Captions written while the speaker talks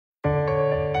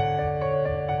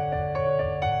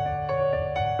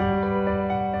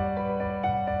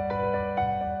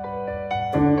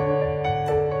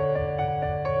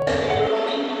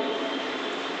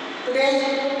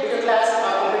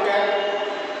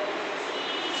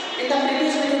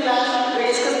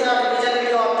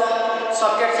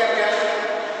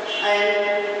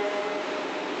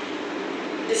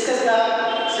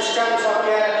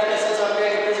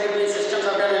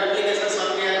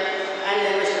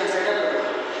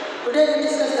Today we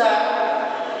discuss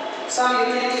some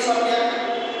utility software.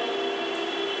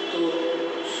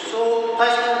 So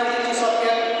first utility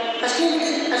software. Firstly we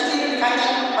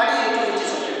define what is utility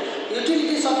software.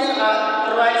 Utility software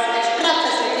provides extra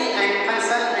facility and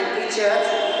function and features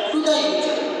to the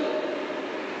user.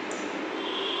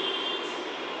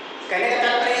 कहने का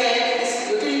तात्पर्य है कि इस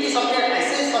utility software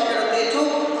ऐसे software होते हैं जो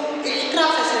एक्स्ट्रा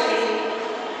फैसिलिटी,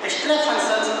 एक्स्ट्रा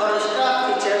फंक्शंस और एक्स्ट्रा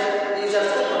फीचर यूजर्स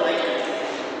को प्रोवाइड करते हैं.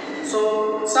 सो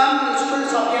सम useful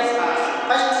softwares are,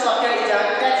 first software is a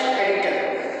text editor.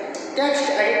 Text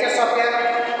editor software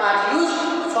are used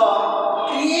for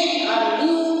create a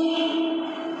new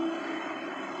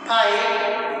file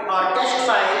और text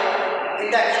file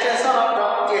in the extension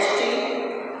of texting.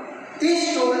 These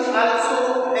tools also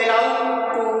allow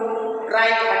to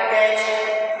write a text,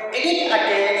 edit a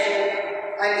text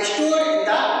and store in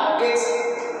the disk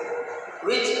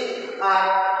which are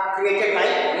created by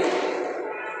you.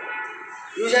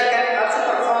 User can also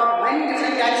perform many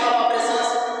different types of operations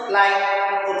like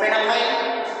open a file,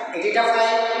 edit a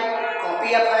file,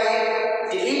 copy a file,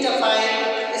 delete a file,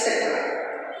 etc.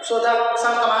 So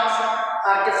some commands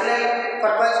are different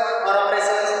purpose or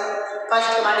operations. First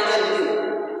command is a new.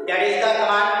 That is the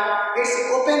command, it's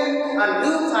open a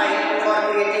new file for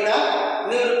creating a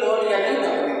new report or new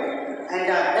document. And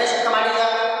the next command is a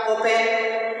open.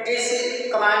 This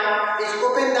command is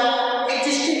open the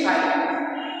existing file.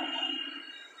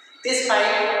 This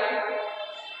file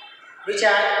which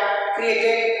are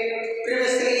created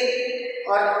previously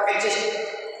or exist.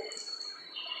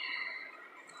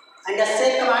 And the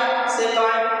save command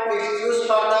is used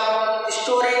for the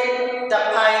storing the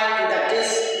file in the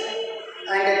disk.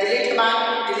 And the delete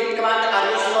command are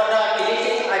used for the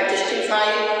deleting a existing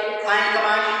file. Find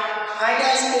command, find a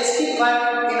specific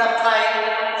word in a file.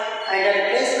 And the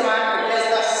replace command replace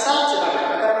the search word.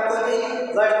 अगर हम कोई भी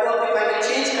word को अपने file में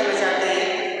change करना चाहते हैं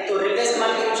तो रिप्लेस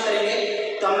कमांड का यूज करेंगे.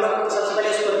 तो हम लोग सबसे पहले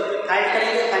उसको फाइंड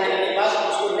करेंगे, फाइंड करने के बाद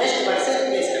उसको नेक्स्ट वर्ड से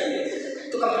रिप्लेस करेंगे.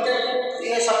 तो कंप्यूटर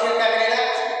ये सॉफ्टवेयर क्या करेगा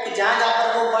कि जहाँ जहाँ पर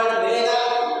वो वर्ड मिलेगा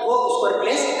वो उसको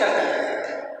रिप्लेस करता है.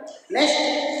 Next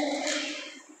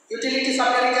utility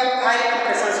software is a file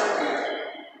compression software.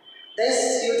 This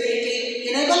utility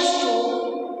enables to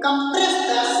compress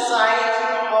the size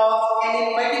of any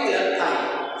particular file.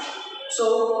 So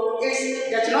it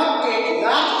does not take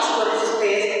large storage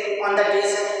space on the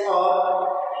disk or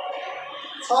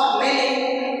for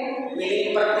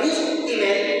mailing purpose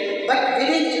email, but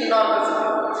giving in normal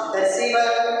form. The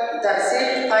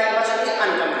received file must be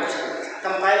uncompressed.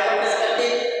 हम file compress करके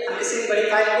हम किसी भी बड़ी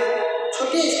file को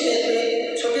छोटे space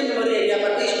में, छोटे मेमोरी एरिया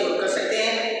पर भी स्टोर कर सकते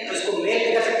हैं. तो इसको मेल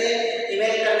भी कर सकते हैं.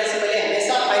 ईमेल करने से पहले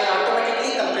हमेशा फाइल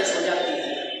ऑटोमेटिकली कंप्रेस हो जाती है.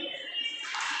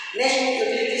 Next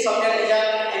utility software is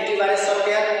antivirus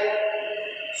software.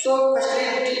 So firstly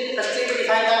we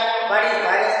define the what is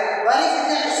virus. Virus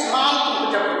is a small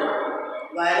computer program.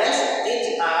 Virus is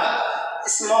a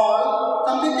small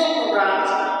computer program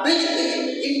which is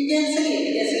intentionally,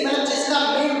 मतलब जिसका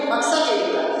main मकसद ये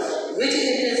होता है, which is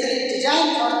intentionally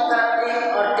designed for corrupting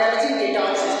or damaging data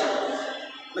of system.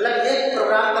 मतलब ये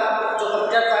programme का जो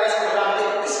कंप्यूटर वायरस प्रोग्राम है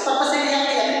किस पर्पस से डिजाइन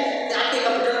किया है कि आपके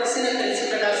कंप्यूटर किसी न किसी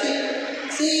प्रकार से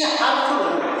हार्मफुल हो,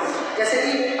 जैसे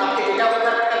कि आपके डेटा को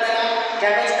करप्ट कर देना,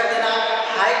 डैमेज कर देना,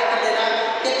 हाइड कर देना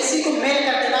या किसी को मेल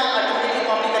कर देना, ऑटोमेटिकली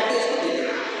कॉपी करके उसको दे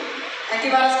देना.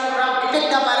 Antivirus program detect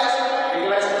the virus.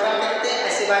 Antivirus program कहते हैं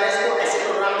ऐसे वायरस को, ऐसे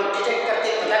प्रोग्राम को डिटेक्ट करते,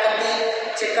 पता करते हैं,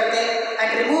 चेक करते हैं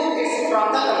and remove it's from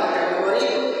the computer memory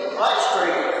और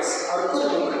स्टोरेज डिवाइस और उनको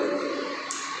रिमूव कर देते हैं.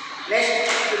 Next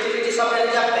utility software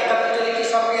is a backup utility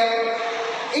software.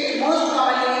 It most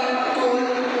commonly tool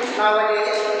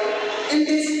nowadays. In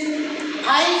this,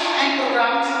 files and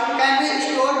programs can be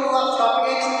stored to a floppy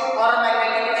disk or a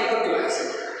magnetic input device.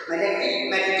 Magnetic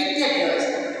tape device.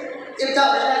 If the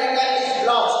original data is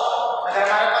lost, अगर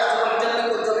हमारे पास जो computer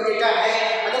में जो भी data है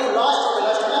अगर वो lost हो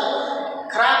गया,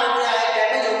 खराब हो गया है,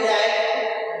 डैमेज हो गया है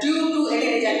ड्यू टू एनी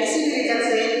रीजन, किसी भी रीजन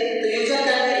से, तो यूजर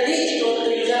कैन बी रीस्टोर. तो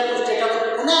यूजर उस डेटा को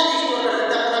पुनः रीस्टोर कर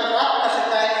सकता है, पुनः प्राप्त कर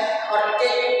सकता है और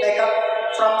take backup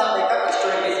from the backup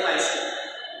storage device.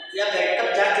 या बैकअप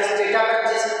जहाँ जिस डेटा पर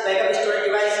जिस बैकअप स्टोरेज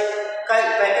डिवाइस का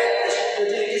बैकअप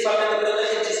यूटिलिटी सॉफ्टवेयर का प्रयोग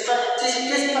करके जिस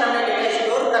डिस्क पर हमने डेटा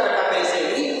स्टोर कर रखा पहले से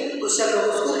ही, उससे हम लोग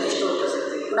उसको रिस्टोर कर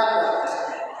सकते हैं, पुनः प्राप्त कर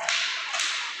सकते हैं.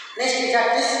 Next is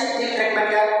this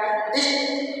डिफ्रैगमेंटर.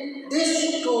 This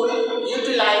tool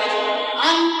utilize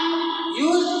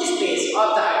unused space of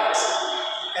the hard disk.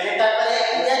 कहने का तात्पर्य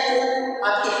यह टूल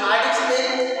आपकी हार्ड डिस्क पे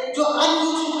जो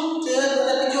अनयूज,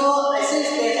 मतलब जो ऐसे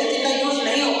स्पेस है जिनका यूज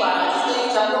नहीं हो पा रहा, जिसका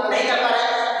यूज हम लोग नहीं कर पा रहे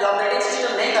हैं, जो ऑपरेटिंग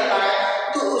सिस्टम नहीं कर पा रहा है,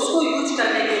 तो उसको यूज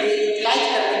करने के लिए, यूटिलाइज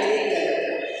करने के लिए किया जाता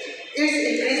है. It's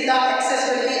increase the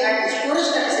accessibility and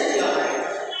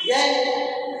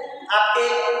यह आपके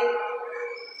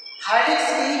हार्ड डिस्क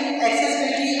की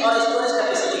एक्सेसिबिलिटी और स्टोरेज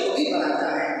कैपेसिटी को भी बढ़ाता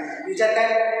है। User can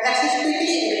access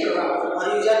quickly any programme,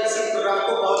 और यूजर किसी प्रोग्राम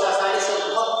को बहुत आसानी से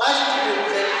बहुत फास्ट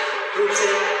रूप से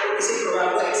किसी प्रोग्राम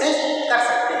को एक्सेस कर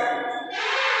सकते हैं।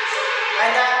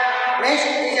 And the next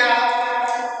is a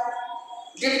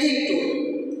debugging tool.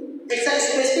 It's a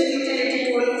specific utility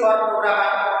tool for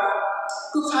programmer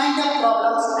to find the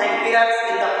problems and errors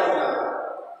in the program.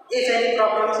 If any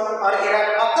problems or error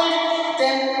occur,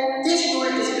 then this tool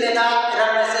display the error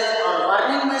message or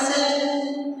warning message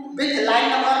with line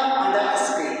number on the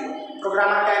screen.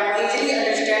 Programmer can easily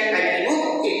understand and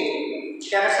remove it.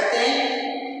 क्या कर सकते हैं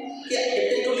कि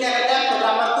debugging tool क्या करता है,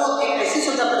 programmer को एक ऐसी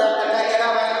सुविधा प्रदान करता है कि अगर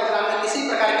हमारे प्रोग्राम में किसी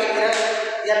प्रकार के एरर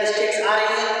या मिस्टेक्स आ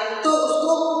रही है तो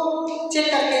उसको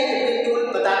चेक करके डिबगिंग टूल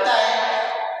बताता है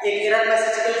एक एरर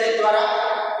मैसेज के द्वारा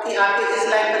कि आपके इस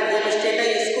लाइन पर यह मिस्टेक है,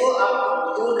 इसको आप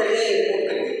दूर करिए, रिमूव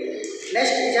करिए।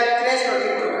 Next is a crash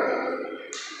routing programme.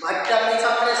 What the means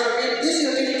of crash routing? This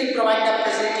utility provide the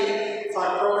facility for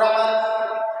programmer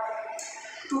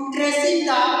to tracing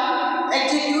the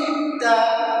execute the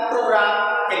programme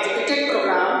executed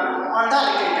programme on the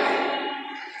written time.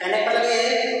 कहने का मतलब ये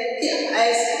है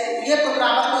कि ये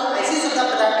programmer को ऐसी सुविधा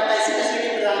प्रदान करता है, ऐसी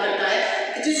फैसिलिटी प्रदान करता है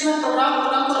कि जिसमें प्रोग्राम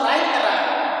को राइट कर रहा है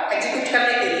एग्जीक्यूट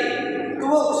करने के लिए, तो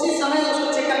वो उसी समय उसको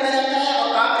चेक करता जाता है और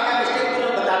काम करना मिस्टेक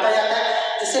तुरंत बताता जाता है,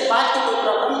 जिससे बाद की कोई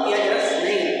प्रॉब्लम या एरर्स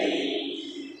नहीं आती है।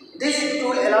 This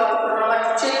tool allow programmer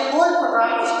to check whole programme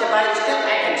step by step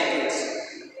and executes.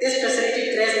 This facility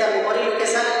trace the memory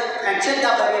location and check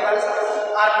the variables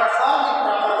are performed in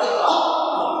proper way और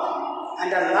not. And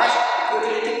the last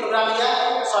utility programme is a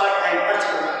sort and merge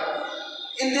programme.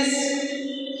 In this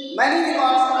many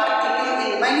records are keeping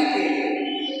in many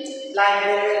fields like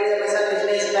railway, reservation,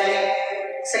 business, bank,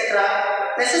 etc.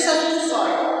 necessary to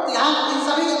sort। यहाँ इन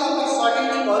सभी जगहों पर sorting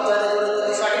की बहुत ज़्यादा जरूरत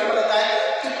होती है। सॉर्टिंग का होता है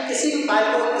कि किसी भी फाइल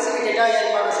को, किसी भी डेटा या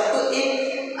इंफॉर्मेशन को एक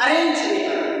अरेंज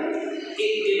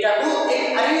एक डेटा को एक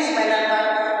अरेंज मैनर में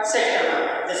सेट करना।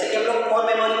 जैसे कि हम लोग फोन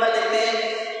मेमोरी पर देखते हैं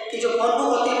कि जो फोन बुक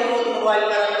होती है मोबाइल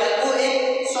पर, वो एक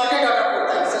सॉर्टेड ऑर्डर पर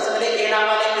होता है। सबसे पहले ए नाम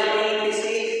वाले, फिर बी, फिर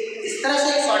सी, इस तरह से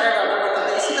एक सॉर्टेड ऑर्डर पर होता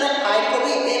है। इसी तरह फाइल को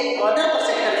भी एक ऑर्डर पर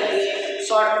सेट करने के लिए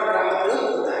सॉर्ट प्रोग्राम का प्रयोग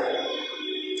होता है।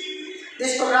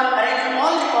 This program arranges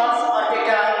all records or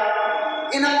data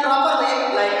in a proper way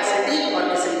like ascending or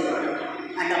descending order.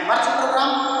 And a merge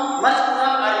program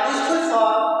are useful for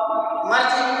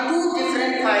merging two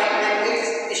different files and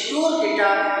it store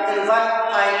data in one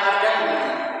file after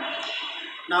merging.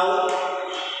 Now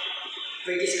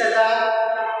we discuss the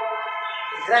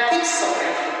graphics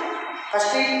software.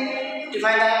 Firstly,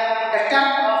 define the term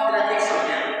of graphics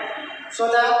software. So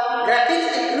the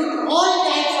graphics include all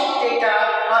types of data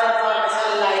or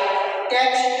information like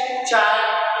text, chart,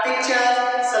 picture,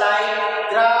 slide,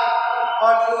 graph,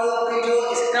 audio, video,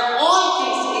 etc. All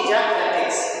things is a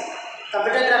graphics.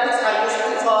 Computer graphics are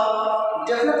useful for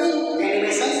developing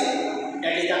animations,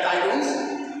 that is the cartoons.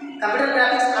 Computer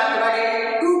graphics are divided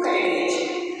into two categories: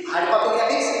 hard copy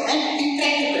graphics and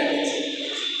interactive graphics.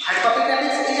 Hard copy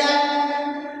graphics is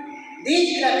these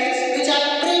graphics which are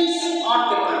prints on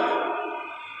paper.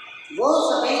 वो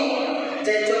सभी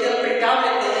जो कि हम print out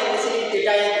लेते हैं किसी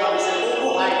data या information को, वो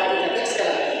हार्ड कॉपी ग्राफिक्स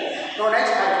कहलाते हैं, known as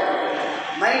hard copy.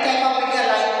 Money type of media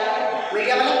like,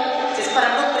 media मतलब जिस पर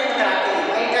हम लोग प्रिंट कराते हैं।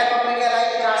 Money type of media like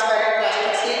transparent,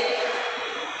 plastic sheet,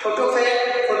 photo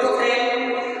frame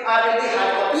are will be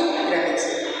hard copy graphics.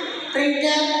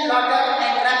 Printer, plotter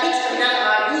and graphics printer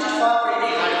are used for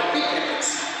printing hard copy graphics.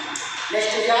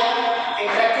 Next is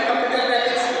interactive computer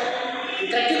graphics.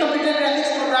 Interactive computer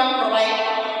graphics programme provide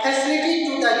facility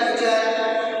to the user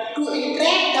to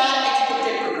interact the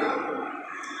executed program.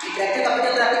 Interactive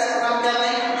computer graphics program क्या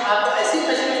है? आपको ऐसी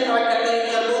facility provide करते हैं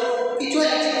user को कि जो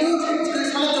execute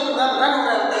मतलब जो प्रोग्राम रन हो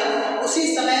रहे होते हैं उसी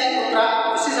समय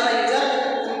यूजर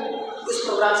उस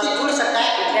प्रोग्राम से जुड़ सकता है,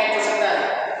 इंटरेक्ट हो सकता है।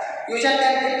 User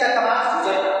can give the command,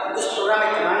 user उस प्रोग्राम में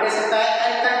कमांड दे सकता है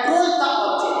and control the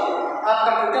object of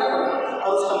computer program, और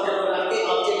उस कंप्यूटर प्रोग्राम के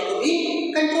ऑब्जेक्ट को भी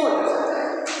कंट्रोल कर सकता है।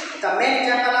 The main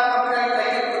example of computer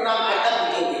interactive program are the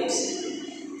video games.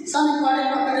 Some important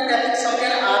computer graphics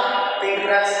software are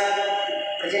paintbrush,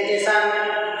 presentation,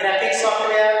 graphics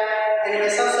software,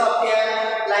 animation software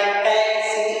like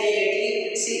CAD,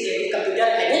 computer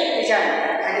aided design,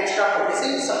 and extra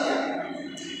processing software.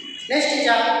 Next is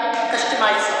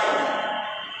customized software.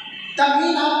 The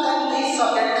mean of these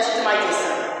software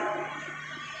customization,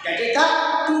 that is the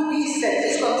to be set,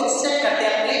 जिसको हम set करते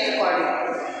हैं अपने according.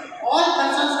 All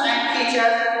functions and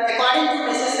features according to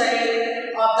necessary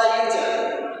of the user।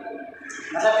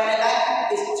 मतलब मैंने कहा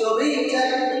कि जो भी यूजर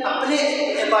अपने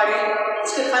अकॉर्डिंग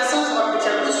उसके फंक्शंस और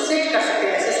फीचर को सेट कर सकते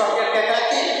हैं। ऐसे सॉफ्टवेयर क्या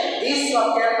कहते हैं? These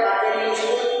software are very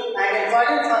useful and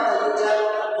important for the user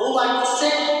who want to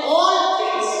set all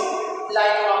things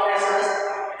like operations,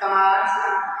 commands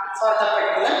for the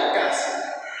particular task.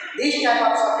 These type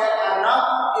of software are not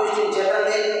used in general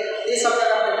way. These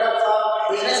software are developed for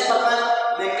business purpose,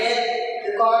 maintain,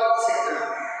 record, etc.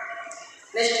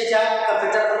 Next is a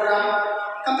computer program.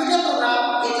 Computer program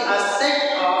is a set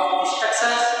of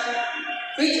instructions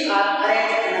which are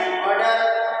arranged in an order.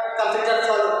 Computer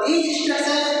follow these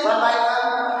instructions one by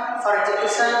one for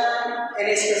execution in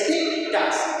a specific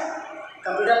task.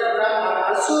 Computer program are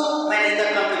also manage the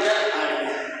computer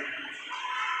hardware.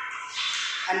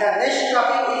 And the next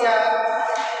topic is a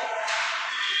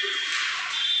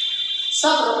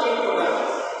subroutine program.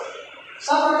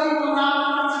 Subroutine program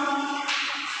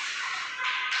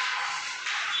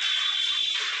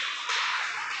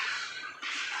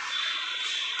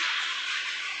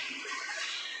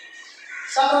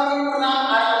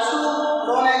are also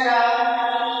known as a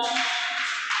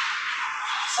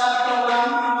subprogram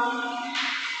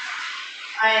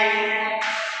and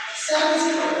service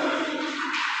program.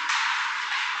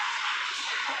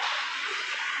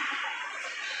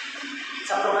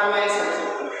 Subprogram and service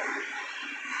program.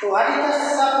 So what is the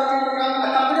subroutine program? The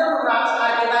computer programs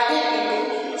are divided into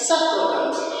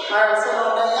subprograms, are also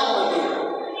known as a module.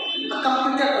 A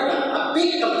computer program, a big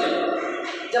computer program.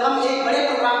 जब हम एक बड़े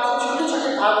programme को छोटे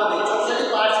छोटे भागों में, छोटे छोटे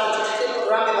पार्ट्स में, छोटे छोटे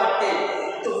प्रोग्राम में बांटते हैं,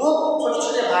 तो वो छोटे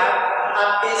छोटे भाग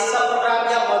आपके सब प्रोग्राम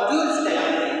या मॉड्यूल्स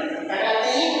कहलाते हैं। क्या कहते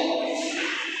हैं?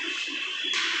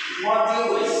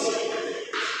 मॉड्यूल्स।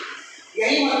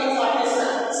 यही मॉड्यूल्स आपके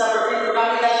सबरूटीन प्रोग्राम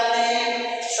में कहलाते हैं,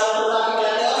 सब प्रोग्राम में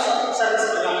कहलाते हैं और सब सर्विस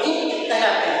प्रोग्राम में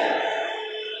कहलाते हैं।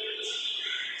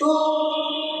 तो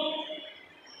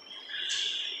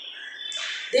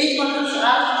these modules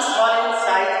are small in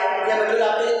size. ये मॉड्यूल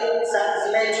आपके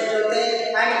में छोटे होते हैं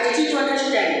and easy to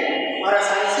understand और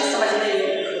आसानी से समझने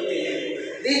योग्य होते हैं।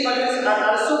 These modules are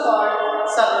also called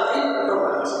subroutine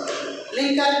programs.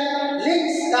 Linker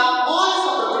links the all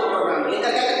subroutine program.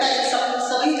 Linker क्या करता है?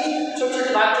 सभी छोटे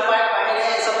छोटे भाग जो बांटे गए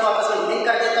हैं सबको आपस में लिंक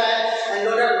कर देता है and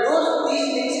loader loads these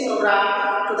links program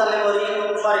to the memory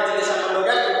for execution.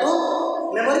 loader उनको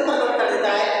मेमोरी पर लोड कर देता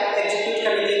है एग्जीक्यूट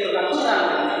करने के लिए, प्रोग्राम को रन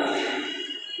करने के लिए।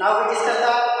 Now we discuss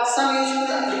the some useful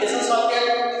application software,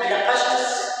 and the first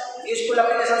useful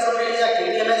application software is a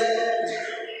DBMS,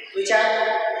 which are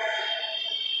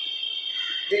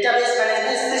database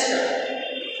management system.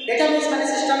 Database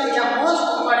management system is the most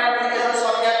important application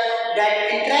software that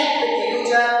interact with the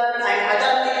user and other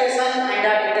application and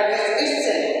the database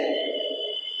itself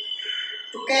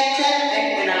to capture and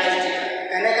analyze data.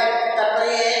 कहने का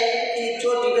तात्पर्य है कि जो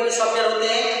DBMS software होते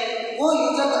हैं वो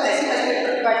user को ऐसी फैसिलिटी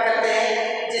प्रोवाइड करते हैं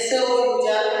जिससे वो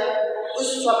यूजर उस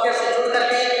सॉफ्टवेयर से जुड़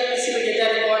करके किसी भी डेटा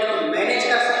रिकॉर्ड को मैनेज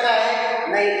कर सकता है,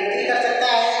 नई एंट्री कर सकता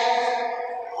है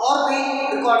और भी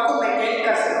रिकॉर्ड को मेंटेन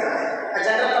कर सकता है। A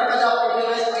general purpose of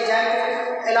DBMS is designed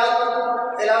to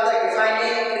allow the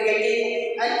defining, creating,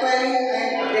 and querying and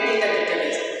updating the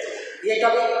database. ये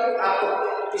टॉपिक आपको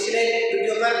पिछले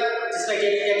वीडियो पर जिसमें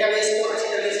डेटाबेस को अच्छी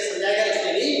तरह से समझाया गया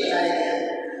उसमें भी बताया गया है।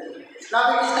 Now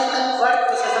we discuss the word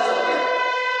processor software.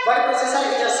 Word processor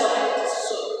is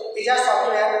a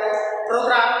software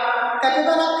program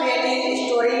capable of creating,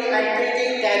 storing and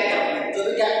printing type document. जो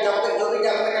भी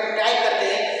डॉक्यूमेंट टाइप करते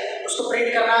हैं उसको प्रिंट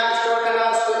करना, स्टोर करना,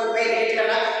 उसको में एडिट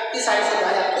करना, ये सारी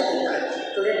सुविधाएं आपको देता है।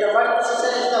 तो the word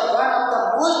processor is the one of the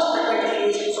most frequently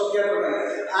used software program.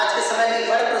 आज के समय में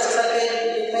वर्ड प्रोसेसर के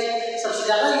रूप में सबसे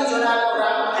ज़्यादा यूज होने वाला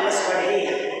प्रोग्राम MS Word ही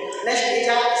है। Next is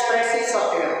a spreadsheet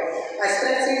software. A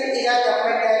spreadsheet is a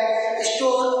document that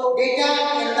store data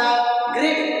in the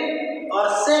grid or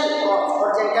cell of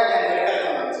horizontal and vertical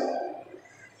columns.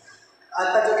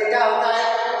 आपका जो डेटा होता है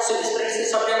स्प्रेडशीट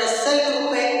सॉफ्टवेयर में सेल के रूप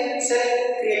में सेल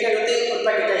क्रिएटेड होते हैं, उन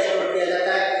पर डेटा स्टोर किया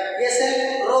जाता है। ये सेल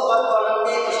रो और कॉलम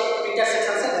के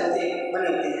इंटरसेक्शन से बने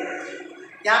होते हैं।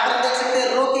 यहाँ पर हम देख सकते हैं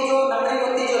रो की जो नंबरिंग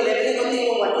होती है, जो लेबलिंग होती है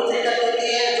वो 1 2 3 करके होती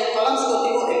है, जो कॉलम्स की होती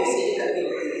है वो ABCD करके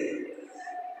होती है।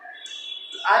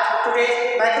 आज today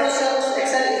Microsoft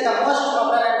Excel is the most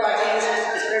popular and widely used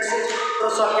spreadsheet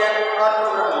software और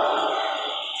programme.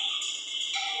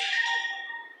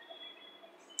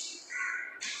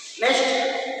 Next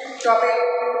topic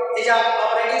is our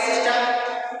operating system,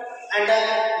 and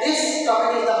this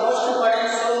topic is the most important,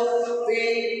 so we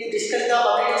discuss the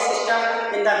operating system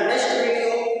in the next